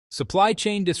Supply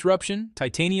chain disruption,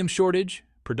 titanium shortage,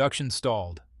 production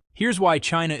stalled. Here's why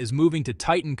China is moving to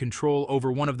tighten control over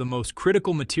one of the most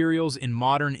critical materials in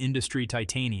modern industry,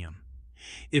 titanium.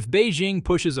 If Beijing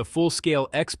pushes a full-scale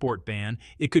export ban,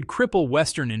 it could cripple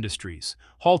Western industries,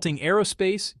 halting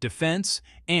aerospace, defense,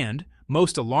 and,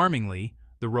 most alarmingly,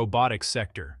 the robotics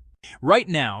sector. Right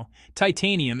now,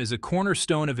 titanium is a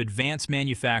cornerstone of advanced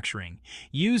manufacturing,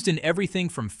 used in everything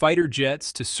from fighter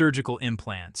jets to surgical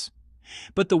implants.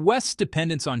 But the West's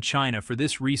dependence on China for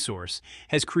this resource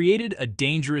has created a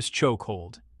dangerous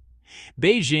chokehold.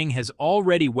 Beijing has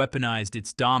already weaponized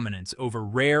its dominance over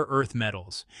rare earth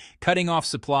metals, cutting off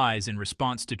supplies in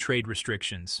response to trade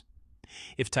restrictions.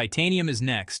 If titanium is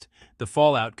next, the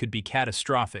fallout could be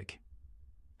catastrophic.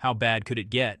 How bad could it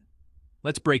get?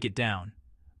 Let's break it down.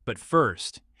 But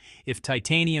first, if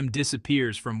titanium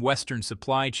disappears from Western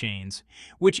supply chains,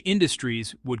 which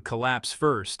industries would collapse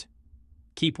first?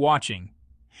 Keep watching.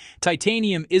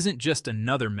 Titanium isn't just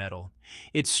another metal.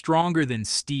 It's stronger than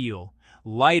steel,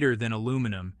 lighter than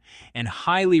aluminum, and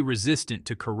highly resistant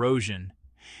to corrosion.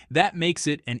 That makes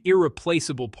it an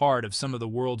irreplaceable part of some of the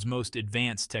world's most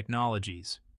advanced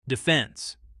technologies.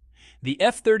 Defense. The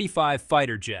F-35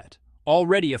 fighter jet,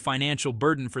 already a financial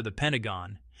burden for the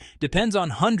Pentagon, depends on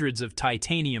hundreds of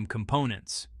titanium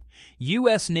components.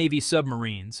 U.S. Navy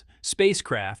submarines,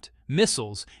 spacecraft,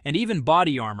 missiles, and even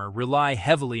body armor rely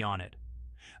heavily on it.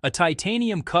 A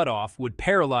titanium cutoff would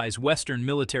paralyze Western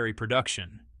military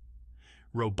production.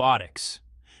 Robotics.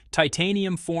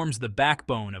 Titanium forms the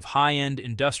backbone of high-end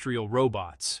industrial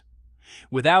robots.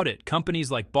 Without it, companies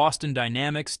like Boston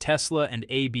Dynamics, Tesla, and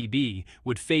ABB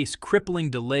would face crippling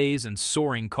delays and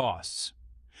soaring costs.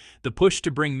 The push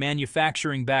to bring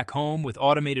manufacturing back home with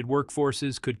automated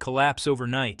workforces could collapse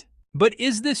overnight. But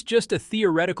is this just a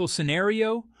theoretical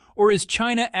scenario, or is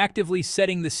China actively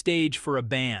setting the stage for a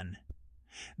ban?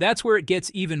 That's where it gets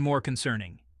even more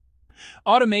concerning.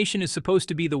 Automation is supposed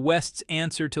to be the West's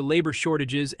answer to labor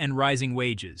shortages and rising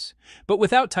wages. But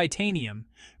without titanium,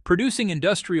 producing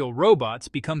industrial robots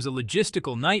becomes a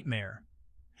logistical nightmare.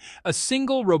 A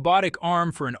single robotic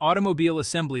arm for an automobile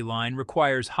assembly line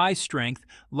requires high-strength,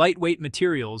 lightweight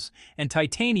materials, and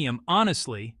titanium,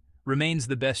 honestly, remains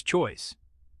the best choice.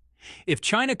 If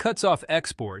China cuts off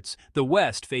exports, the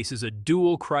West faces a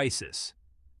dual crisis.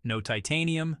 No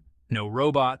titanium, no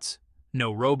robots,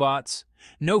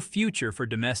 no future for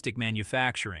domestic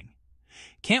manufacturing.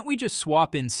 Can't we just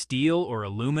swap in steel or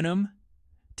aluminum?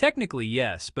 Technically,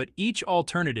 yes, but each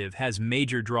alternative has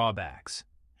major drawbacks.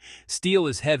 Steel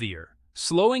is heavier,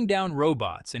 slowing down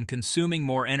robots and consuming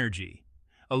more energy.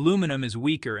 Aluminum is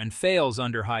weaker and fails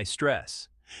under high stress.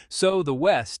 So the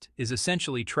West is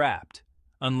essentially trapped,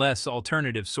 unless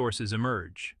alternative sources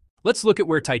emerge. Let's look at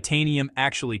where titanium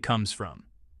actually comes from.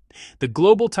 The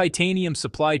global titanium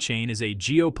supply chain is a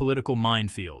geopolitical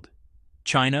minefield.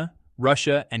 China,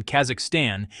 Russia, and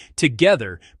Kazakhstan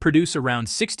together produce around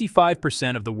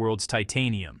 65% of the world's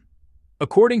titanium.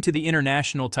 According to the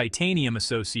International Titanium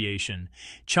Association,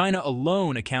 China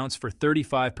alone accounts for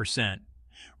 35%,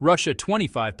 Russia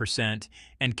 25%,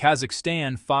 and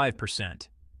Kazakhstan 5%.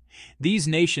 These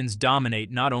nations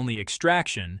dominate not only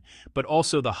extraction, but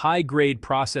also the high-grade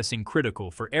processing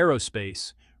critical for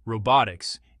aerospace,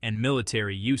 robotics, and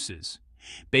military uses.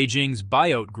 Beijing's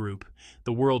Biot Group,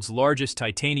 the world's largest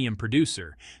titanium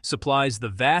producer, supplies the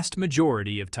vast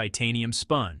majority of titanium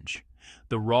sponge,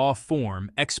 the raw form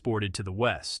exported to the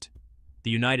West. The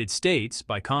United States,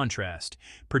 by contrast,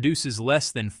 produces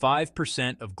less than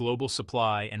 5% of global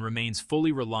supply and remains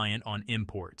fully reliant on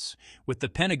imports, with the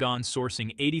Pentagon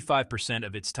sourcing 85%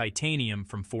 of its titanium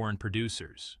from foreign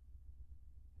producers.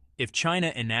 If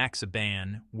China enacts a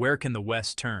ban, where can the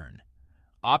West turn?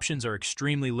 Options are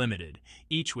extremely limited,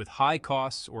 each with high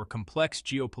costs or complex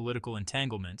geopolitical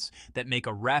entanglements that make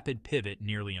a rapid pivot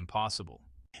nearly impossible.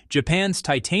 Japan's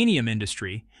titanium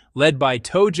industry, led by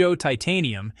Tojo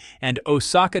Titanium and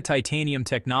Osaka Titanium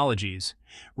Technologies,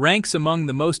 ranks among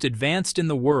the most advanced in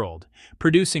the world,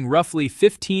 producing roughly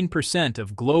 15%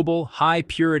 of global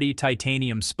high-purity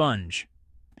titanium sponge.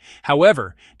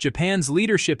 However, Japan's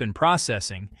leadership in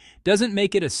processing doesn't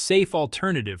make it a safe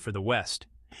alternative for the West.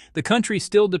 The country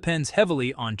still depends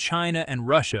heavily on China and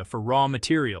Russia for raw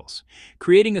materials,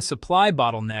 creating a supply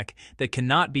bottleneck that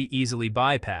cannot be easily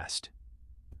bypassed.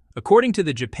 According to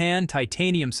the Japan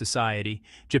Titanium Society,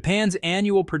 Japan's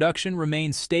annual production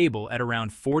remains stable at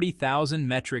around 40,000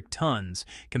 metric tons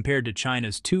compared to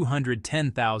China's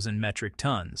 210,000 metric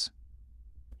tons.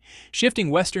 Shifting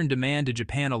Western demand to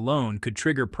Japan alone could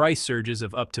trigger price surges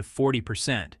of up to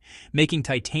 40%, making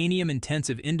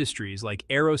titanium-intensive industries like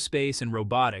aerospace and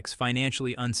robotics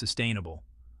financially unsustainable.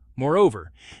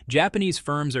 Moreover, Japanese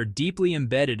firms are deeply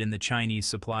embedded in the Chinese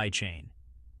supply chain.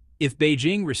 If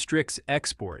Beijing restricts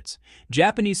exports,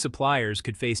 Japanese suppliers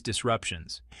could face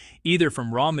disruptions, either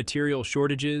from raw material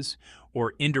shortages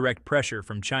or indirect pressure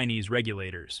from Chinese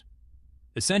regulators.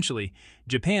 Essentially,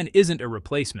 Japan isn't a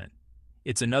replacement.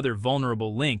 It's another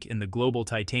vulnerable link in the global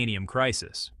titanium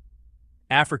crisis.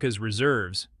 Africa's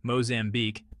reserves,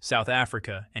 Mozambique, South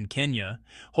Africa, and Kenya,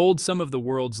 hold some of the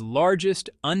world's largest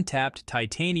untapped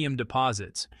titanium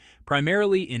deposits,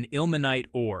 primarily in ilmenite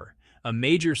ore, a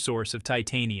major source of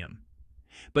titanium.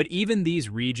 But even these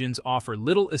regions offer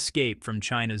little escape from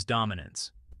China's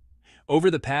dominance. Over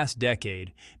the past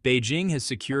decade, Beijing has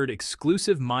secured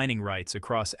exclusive mining rights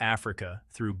across Africa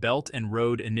through Belt and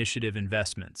Road Initiative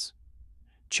investments.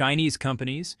 Chinese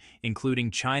companies, including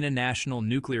China National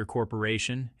Nuclear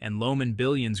Corporation and Lohman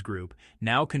Billions Group,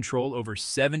 now control over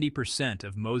 70%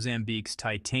 of Mozambique's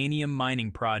titanium mining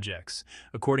projects,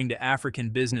 according to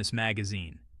African Business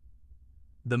magazine.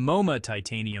 The Moma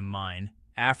titanium mine,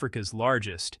 Africa's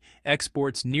largest,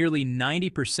 exports nearly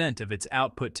 90% of its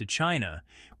output to China,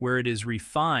 where it is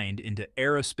refined into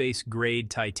aerospace-grade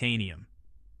titanium.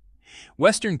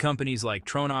 Western companies like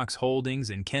Tronox Holdings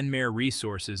and Kenmare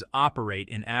Resources operate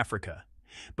in Africa,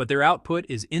 but their output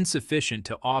is insufficient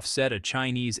to offset a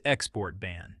Chinese export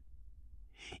ban.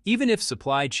 Even if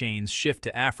supply chains shift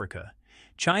to Africa,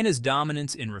 China's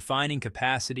dominance in refining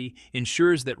capacity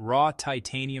ensures that raw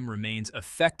titanium remains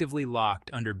effectively locked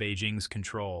under Beijing's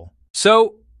control.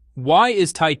 So, why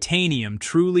is titanium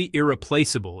truly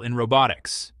irreplaceable in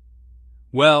robotics?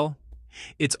 Well,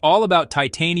 it's all about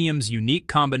titanium's unique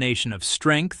combination of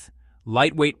strength,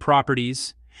 lightweight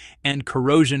properties, and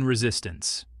corrosion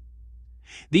resistance.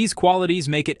 These qualities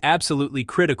make it absolutely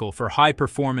critical for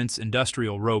high-performance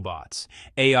industrial robots,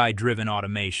 AI-driven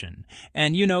automation,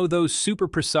 and those super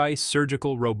precise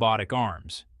surgical robotic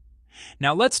arms.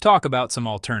 Now let's talk about some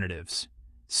alternatives: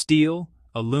 steel,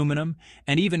 aluminum,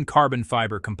 and even carbon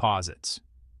fiber composites.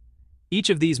 Each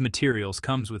of these materials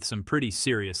comes with some pretty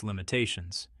serious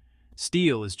limitations.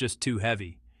 Steel is just too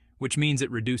heavy, which means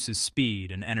it reduces speed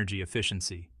and energy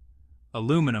efficiency.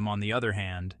 Aluminum, on the other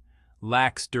hand,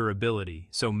 lacks durability,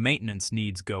 so maintenance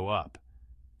needs go up.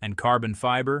 And carbon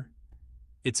fiber?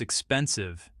 It's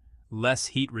expensive, less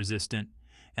heat-resistant,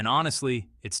 and honestly,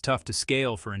 it's tough to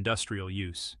scale for industrial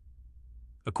use.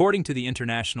 According to the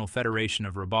International Federation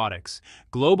of Robotics,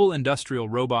 global industrial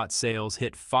robot sales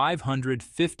hit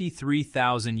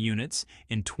 553,000 units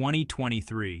in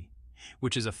 2023.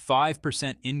 Which is a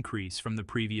 5% increase from the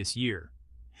previous year.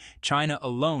 China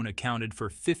alone accounted for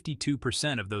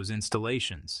 52% of those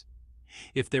installations.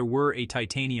 If there were a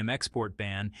titanium export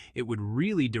ban, it would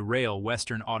really derail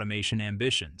Western automation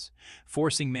ambitions,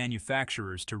 forcing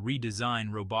manufacturers to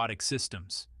redesign robotic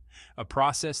systems, a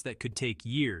process that could take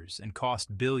years and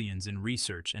cost billions in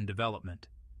research and development.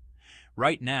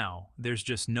 Right now, there's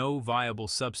just no viable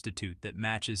substitute that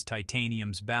matches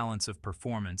titanium's balance of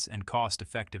performance and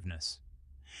cost-effectiveness.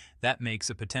 That makes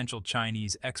a potential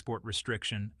Chinese export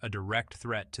restriction a direct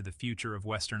threat to the future of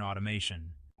Western automation.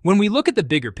 When we look at the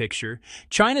bigger picture,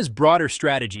 China's broader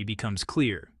strategy becomes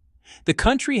clear. The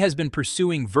country has been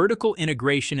pursuing vertical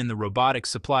integration in the robotics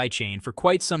supply chain for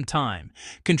quite some time,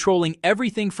 controlling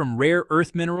everything from rare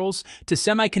earth minerals to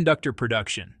semiconductor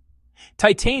production.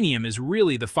 Titanium is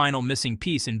really the final missing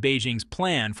piece in Beijing's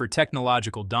plan for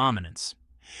technological dominance.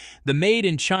 The Made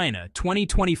in China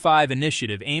 2025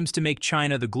 initiative aims to make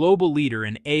China the global leader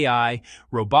in AI,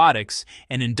 robotics,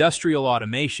 and industrial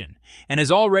automation, and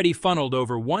has already funneled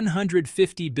over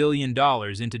 $150 billion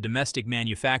into domestic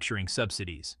manufacturing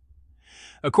subsidies.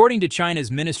 According to China's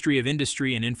Ministry of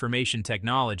Industry and Information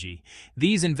Technology,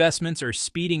 these investments are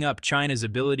speeding up China's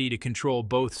ability to control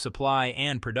both supply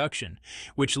and production,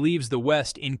 which leaves the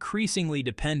West increasingly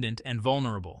dependent and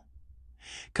vulnerable.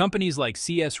 Companies like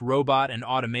CS Robot and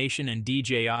Automation and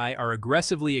DJI are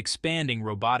aggressively expanding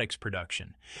robotics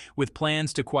production, with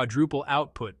plans to quadruple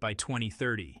output by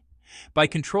 2030. By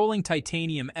controlling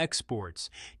titanium exports,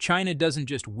 China doesn't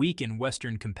just weaken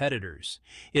Western competitors,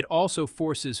 it also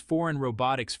forces foreign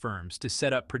robotics firms to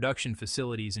set up production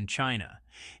facilities in China,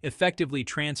 effectively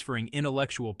transferring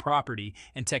intellectual property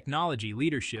and technology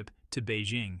leadership to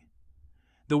Beijing.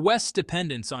 The West's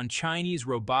dependence on Chinese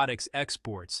robotics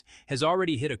exports has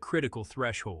already hit a critical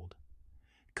threshold.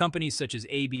 Companies such as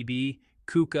ABB,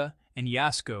 KUKA, and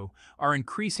Yasco are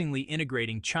increasingly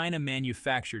integrating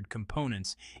China-manufactured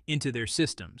components into their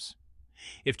systems.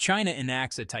 If China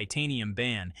enacts a titanium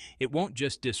ban, it won't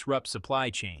just disrupt supply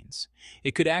chains.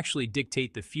 It could actually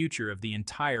dictate the future of the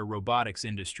entire robotics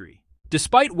industry.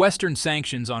 Despite Western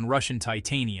sanctions on Russian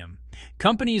titanium,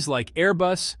 companies like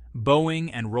Airbus,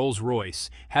 Boeing, and Rolls-Royce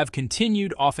have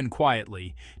continued, often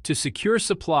quietly, to secure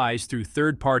supplies through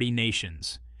third-party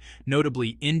nations,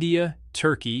 notably India,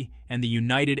 Turkey, and the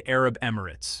United Arab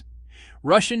Emirates.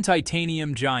 Russian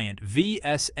titanium giant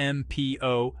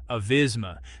VSMPO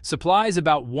Avisma supplies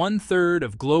about one-third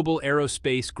of global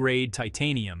aerospace-grade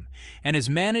titanium and has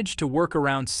managed to work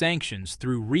around sanctions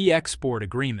through re-export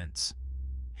agreements.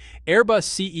 Airbus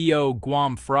CEO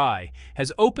Guam Fry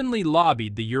has openly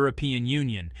lobbied the European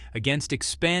Union against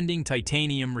expanding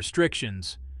titanium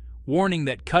restrictions, warning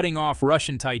that cutting off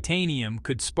Russian titanium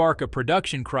could spark a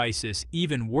production crisis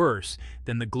even worse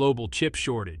than the global chip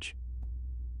shortage.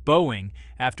 Boeing,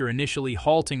 after initially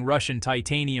halting Russian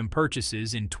titanium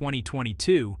purchases in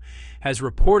 2022, has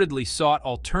reportedly sought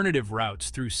alternative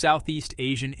routes through Southeast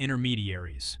Asian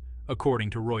intermediaries, according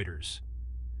to Reuters.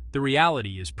 The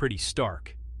reality is pretty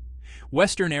stark.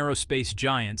 Western aerospace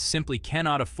giants simply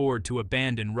cannot afford to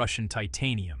abandon Russian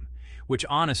titanium, which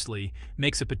honestly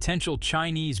makes a potential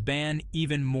Chinese ban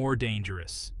even more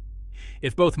dangerous.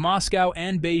 If both Moscow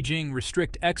and Beijing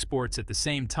restrict exports at the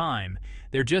same time,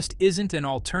 there just isn't an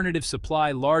alternative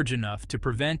supply large enough to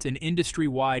prevent an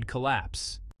industry-wide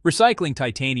collapse. Recycling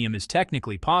titanium is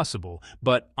technically possible,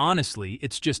 but honestly,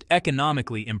 it's just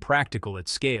economically impractical at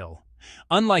scale.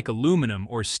 Unlike aluminum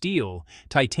or steel,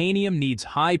 titanium needs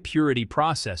high-purity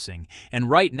processing, and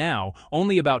right now,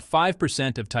 only about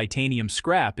 5% of titanium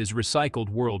scrap is recycled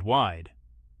worldwide.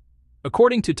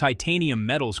 According to Titanium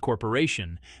Metals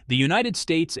Corporation, the United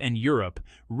States and Europe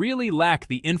really lack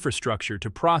the infrastructure to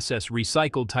process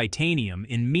recycled titanium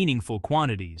in meaningful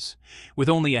quantities, with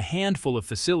only a handful of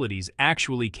facilities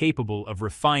actually capable of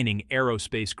refining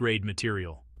aerospace-grade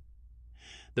material.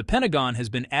 The Pentagon has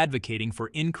been advocating for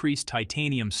increased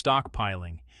titanium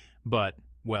stockpiling, but,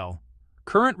 well,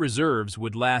 current reserves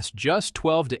would last just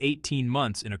 12 to 18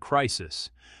 months in a crisis,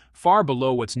 far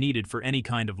below what's needed for any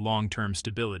kind of long-term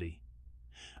stability.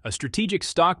 A strategic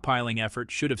stockpiling effort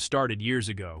should have started years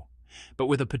ago, but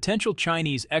with a potential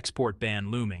Chinese export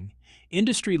ban looming,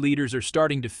 industry leaders are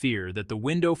starting to fear that the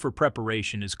window for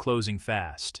preparation is closing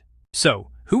fast. So,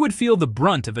 who would feel the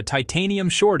brunt of a titanium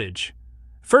shortage?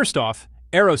 First off,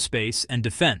 aerospace and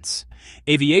defense.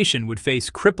 Aviation would face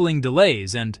crippling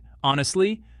delays and,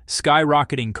 honestly,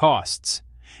 skyrocketing costs.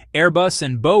 Airbus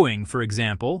and Boeing, for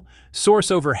example,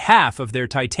 source over half of their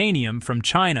titanium from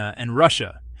China and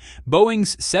Russia.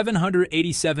 Boeing's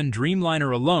 787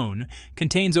 Dreamliner alone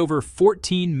contains over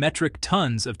 14 metric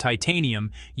tons of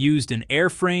titanium used in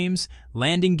airframes,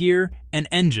 landing gear, and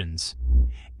engines.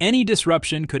 Any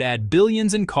disruption could add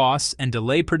billions in costs and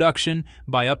delay production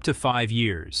by up to 5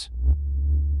 years.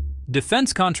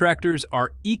 Defense contractors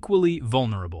are equally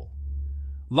vulnerable.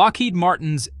 Lockheed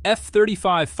Martin's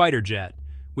F-35 fighter jet,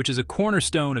 which is a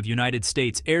cornerstone of United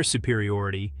States air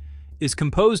superiority, is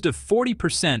composed of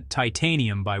 40%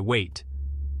 titanium by weight.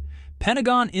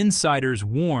 Pentagon insiders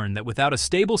warn that without a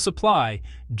stable supply,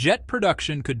 jet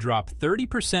production could drop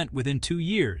 30% within 2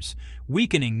 years,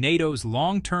 weakening NATO's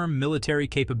long-term military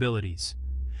capabilities.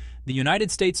 The United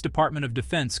States Department of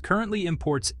Defense currently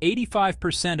imports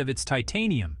 85% of its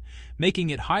titanium,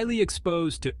 making it highly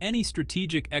exposed to any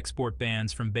strategic export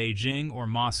bans from Beijing or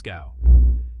Moscow.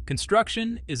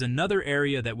 Construction is another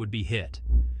area that would be hit.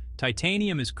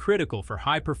 Titanium is critical for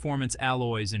high-performance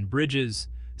alloys in bridges,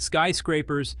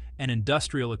 skyscrapers, and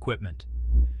industrial equipment.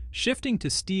 Shifting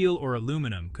to steel or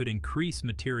aluminum could increase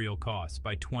material costs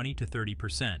by 20 to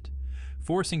 30%,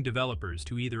 forcing developers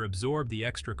to either absorb the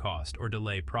extra cost or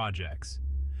delay projects.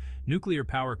 Nuclear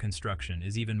power construction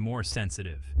is even more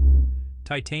sensitive.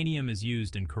 Titanium is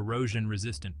used in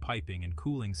corrosion-resistant piping and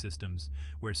cooling systems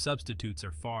where substitutes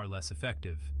are far less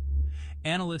effective.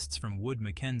 Analysts from Wood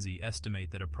Mackenzie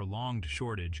estimate that a prolonged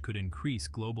shortage could increase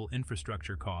global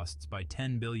infrastructure costs by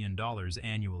 $10 billion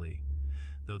annually.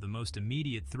 Though the most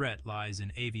immediate threat lies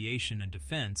in aviation and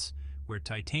defense, where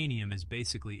titanium is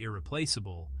basically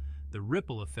irreplaceable, the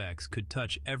ripple effects could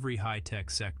touch every high-tech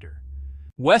sector.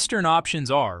 Western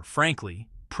options are, frankly,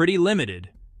 pretty limited,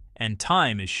 and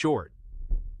time is short.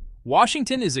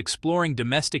 Washington is exploring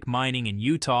domestic mining in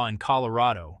Utah and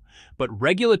Colorado, but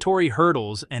regulatory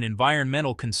hurdles and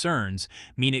environmental concerns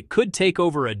mean it could take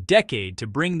over a decade to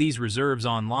bring these reserves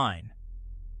online.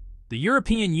 The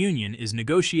European Union is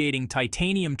negotiating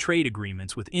titanium trade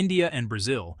agreements with India and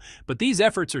Brazil, but these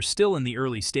efforts are still in the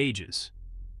early stages.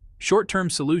 Short-term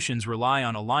solutions rely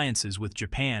on alliances with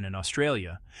Japan and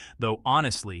Australia, though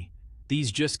honestly,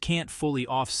 these just can't fully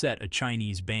offset a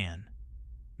Chinese ban.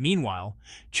 Meanwhile,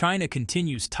 China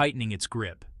continues tightening its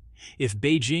grip. If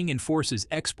Beijing enforces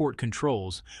export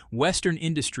controls, Western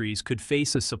industries could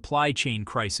face a supply chain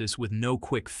crisis with no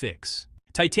quick fix.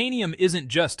 Titanium isn't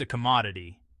just a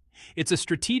commodity. It's a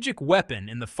strategic weapon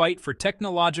in the fight for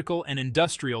technological and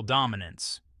industrial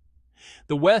dominance.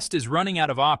 The West is running out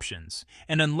of options,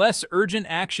 and unless urgent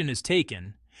action is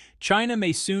taken, China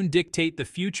may soon dictate the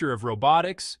future of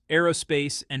robotics,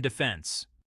 aerospace, and defense.